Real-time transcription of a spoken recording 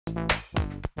Hey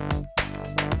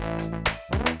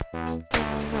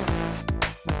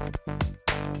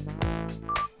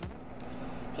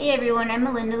everyone, I'm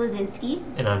Melinda Lazinski.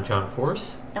 And I'm John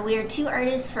Force. And we are two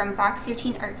artists from Box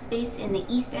 13 ArtSpace in the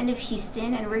east end of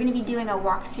Houston, and we're going to be doing a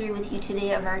walkthrough with you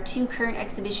today of our two current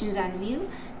exhibitions on view.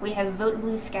 We have Vote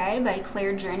Blue Sky by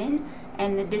Drennan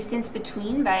and The Distance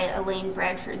Between by Elaine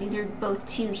Bradford. These are both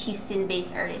two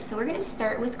Houston-based artists. So we're going to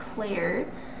start with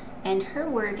Claire, and her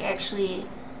work actually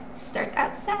starts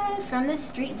outside from the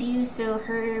street view. So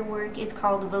her work is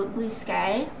called Vote Blue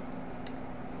Sky.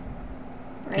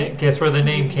 Right? Guess where the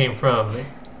name came from?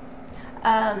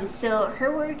 So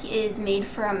her work is made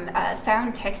from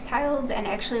found textiles, and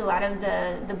actually a lot of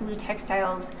the blue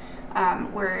textiles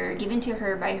were given to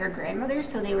her by her grandmother,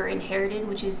 so they were inherited,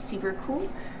 which is super cool.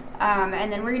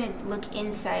 And then we're going to look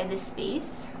inside the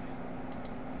space.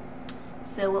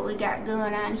 So what we got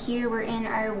going on here, we're in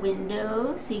our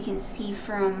window, so you can see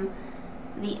from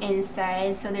the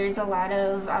inside. So there's a lot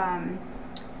of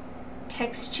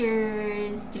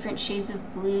textures, different shades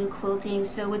of blue, quilting.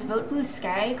 So with Vote Blue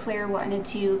Sky, Claire wanted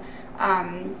to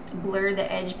blur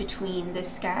the edge between the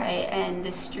sky and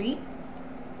the street.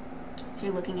 So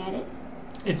you're looking at it.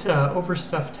 It's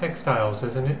overstuffed textiles,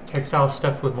 isn't it? Textile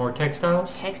stuffed with more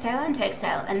textiles? Textile on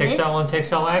textile. And textile on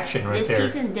textile action right there.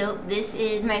 This piece is dope. This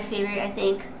is my favorite, I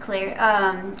think, Claire.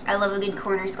 I love a good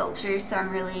corner sculpture, so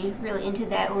I'm really, really into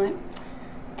that one.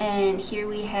 And here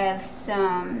we have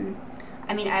some,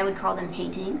 I mean, I would call them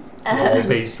paintings.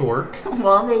 Wall-based work.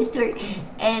 Wall-based work.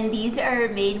 And these are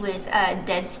made with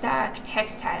dead stock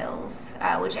textiles,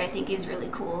 which I think is really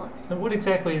cool. And what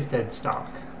exactly is dead stock?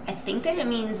 I think that it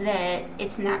means that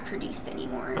it's not produced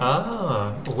anymore.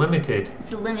 Ah, limited.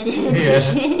 It's a limited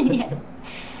edition. Yeah.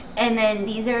 And then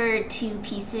these are two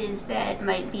pieces that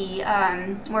might be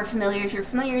more familiar if you're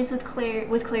familiar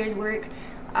with Claire's work.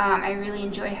 I really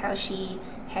enjoy how she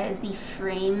has the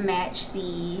frame match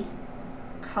the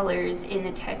colors in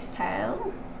the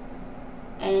textile,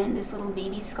 and this little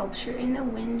baby sculpture in the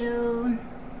window.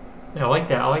 Yeah, I like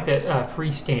that. I like that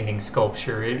freestanding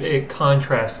sculpture. It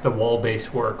contrasts the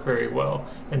wall-based work very well.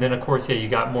 And then, of course, yeah, you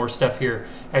got more stuff here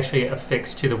actually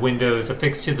affixed to the windows,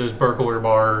 affixed to those burglar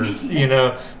bars, you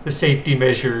know, the safety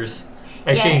measures,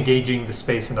 actually engaging the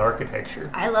space and the architecture.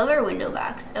 I love our window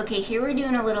box. Okay, here we're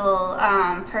doing a little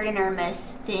pardon our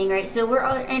mess thing, right? So we're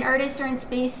all, an artist are in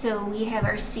space, so we have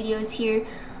our studios here.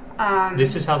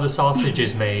 This is how the sausage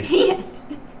is made. Yeah.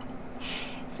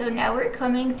 So now we're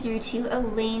coming through to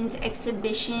Elaine's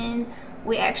exhibition.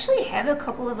 We actually have a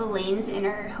couple of Elaine's in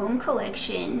our home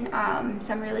collection,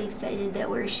 so I'm really excited that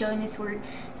we're showing this work.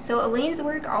 So Elaine's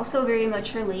work also very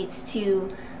much relates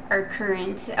to our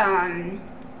current,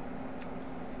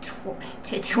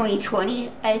 to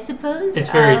 2020, I suppose. It's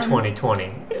very 2020.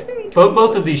 It's very 2020.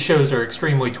 Both of these shows are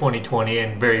extremely 2020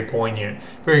 and very poignant.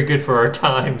 Very good for our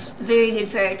times. Very good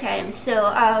for our times.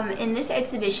 So in this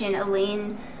exhibition,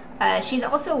 Elaine, she's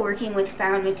also working with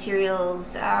found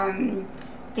materials,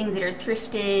 things that are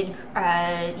thrifted,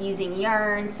 using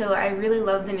yarn. So I really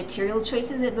love the material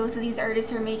choices that both of these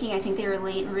artists are making. I think they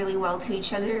relate really well to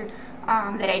each other.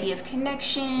 That idea of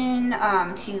connection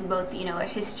to both, you know, a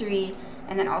history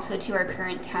and then also to our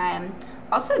current time.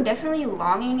 Also definitely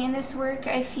longing in this work,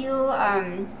 I feel.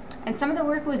 And some of the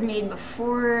work was made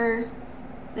before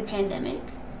the pandemic.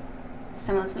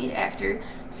 Some of it's made after.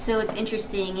 So it's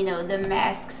interesting, you know, the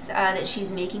masks that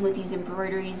she's making with these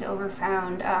embroideries over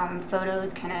found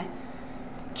photos, kind of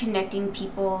connecting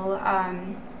people.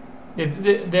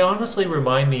 They honestly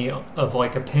remind me of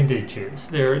like appendages.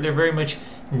 They're very much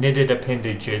knitted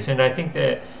appendages, and I think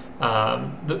that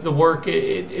the work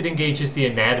it engages the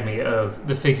anatomy of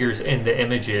the figures in the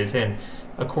images, and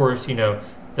of course, you know,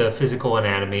 the physical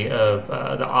anatomy of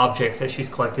the objects that she's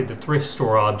collected, the thrift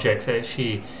store objects that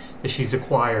she's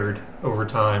acquired over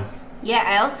time. Yeah,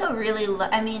 I also really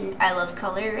I mean, I love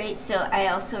color, right? So I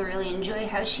also really enjoy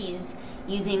how she's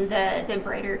using the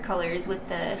brighter colors with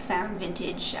the found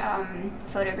vintage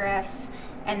photographs.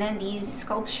 And then these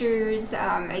sculptures,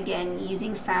 again,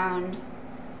 using found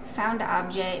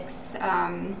objects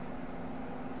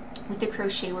with the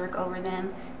crochet work over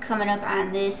them. Coming up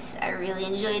on this, I really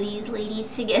enjoy these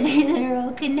ladies together that are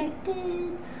all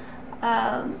connected.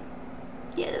 Yeah,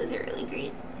 those are really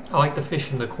great. I like the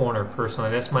fish in the corner, personally.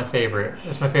 That's my favorite.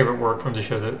 That's my favorite work from the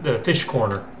show, the fish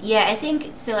corner. Yeah, I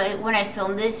think, so when I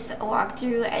filmed this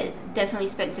walkthrough, I definitely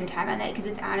spent some time on that because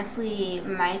it's honestly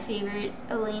my favorite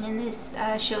Elaine in this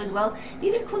show as well.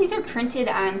 These are cool. These are printed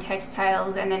on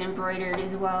textiles and then embroidered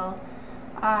as well.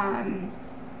 And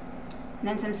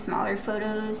then some smaller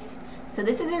photos. So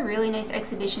this is a really nice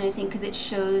exhibition, I think, because it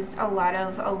shows a lot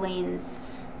of Elaine's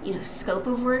scope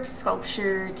of work,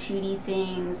 sculpture, 2D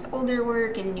things, older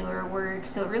work and newer work.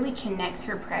 So it really connects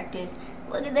her practice.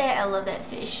 Look at that, I love that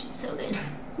fish, it's so good.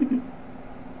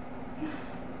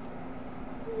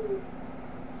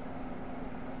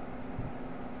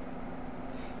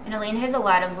 And Elaine has a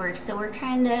lot of work, so we're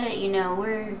kind of,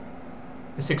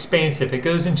 It's expansive. It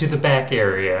goes into the back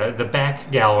area, the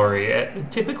back gallery.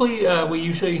 Typically, we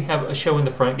usually have a show in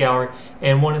the front gallery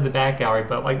and one in the back gallery,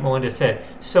 but like Melinda said,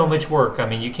 so much work. I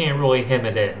mean, you can't really hem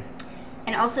it in.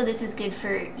 And also this is good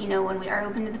for, when we are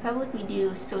open to the public, we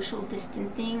do social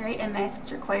distancing, right? And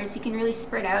masks required, so you can really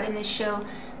spread out in this show.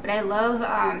 But I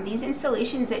love these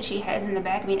installations that she has in the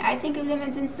back. I mean, I think of them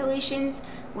as installations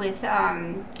with,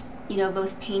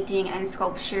 both painting and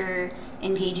sculpture,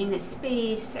 engaging the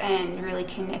space and really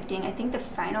connecting. I think the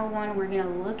final one we're going to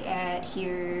look at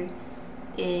here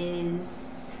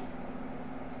is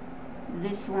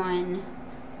this one.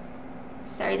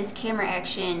 Sorry, this camera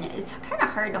action is kind of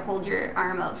hard to hold your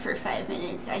arm up for 5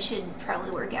 minutes. I should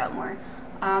probably work out more.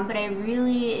 But I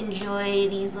really enjoy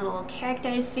these little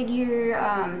cacti figure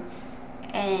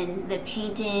and the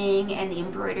painting and the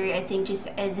embroidery. I think just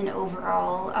as an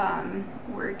overall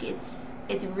work, it's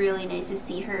really nice to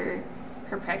see her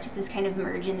practices kind of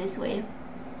merge in this way.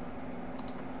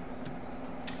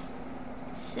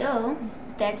 So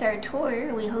that's our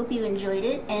tour. We hope you enjoyed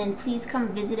it, and please come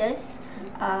visit us.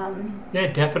 Yeah,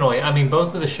 definitely. I mean,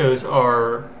 both of the shows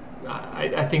are,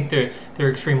 I think they're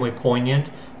extremely poignant.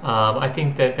 I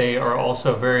think that they are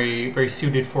also very, very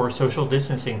suited for social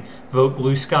distancing. Vote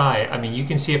blue sky. I mean, you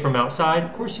can see it from outside.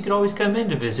 Of course, you can always come in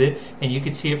to visit, and you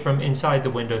can see it from inside the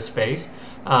window space.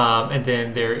 And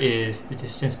then there is the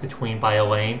distance between by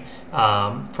Elaine.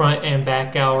 Front and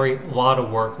back gallery, a lot of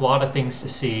work, a lot of things to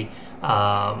see.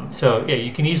 So yeah,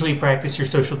 you can easily practice your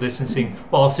social distancing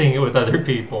while seeing it with other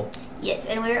people. Yes,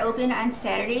 and we're open on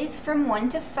Saturdays from 1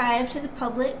 to 5 to the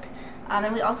public.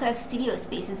 And we also have studio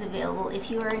spaces available if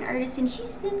you are an artist in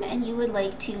Houston and you would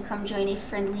like to come join a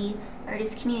friendly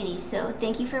artist community. So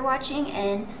thank you for watching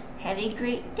and have a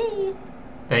great day.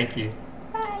 Thank you.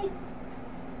 Bye.